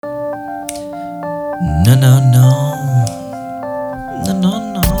No, no, no. No, no,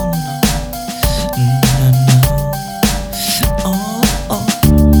 no, no. No, no. Oh, oh,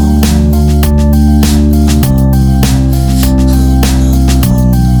 oh.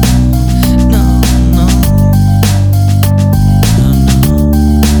 No, no. No, no.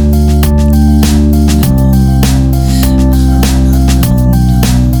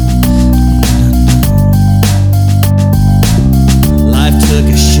 Life took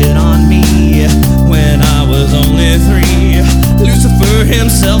a shit on me when I was only 3. Lucifer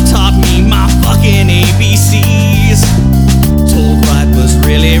himself taught me my fucking ABCs. Told right was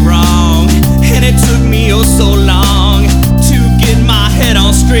really wrong, and it took me oh so long to get my head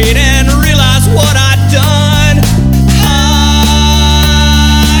on straight and realize what I'd done. I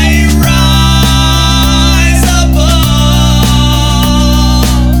rise above.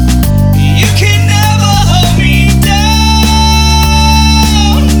 You can never hold me down.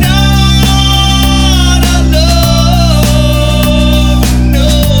 Not alone. No.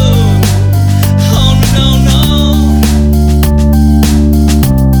 Oh no, no.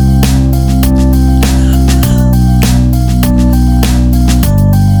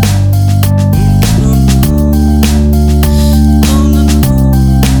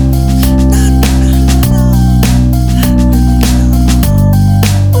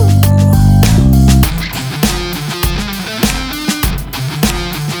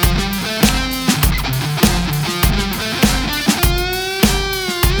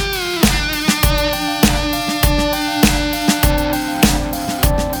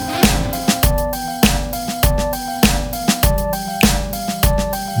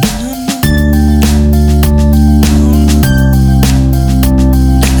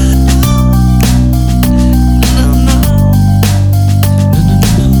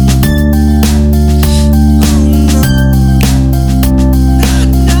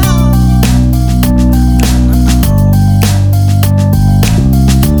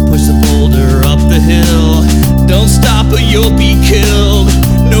 Don't stop or you'll be killed.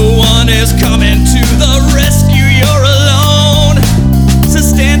 No one is coming to the rescue. You're alone. So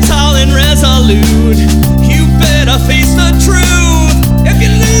stand tall and resolute.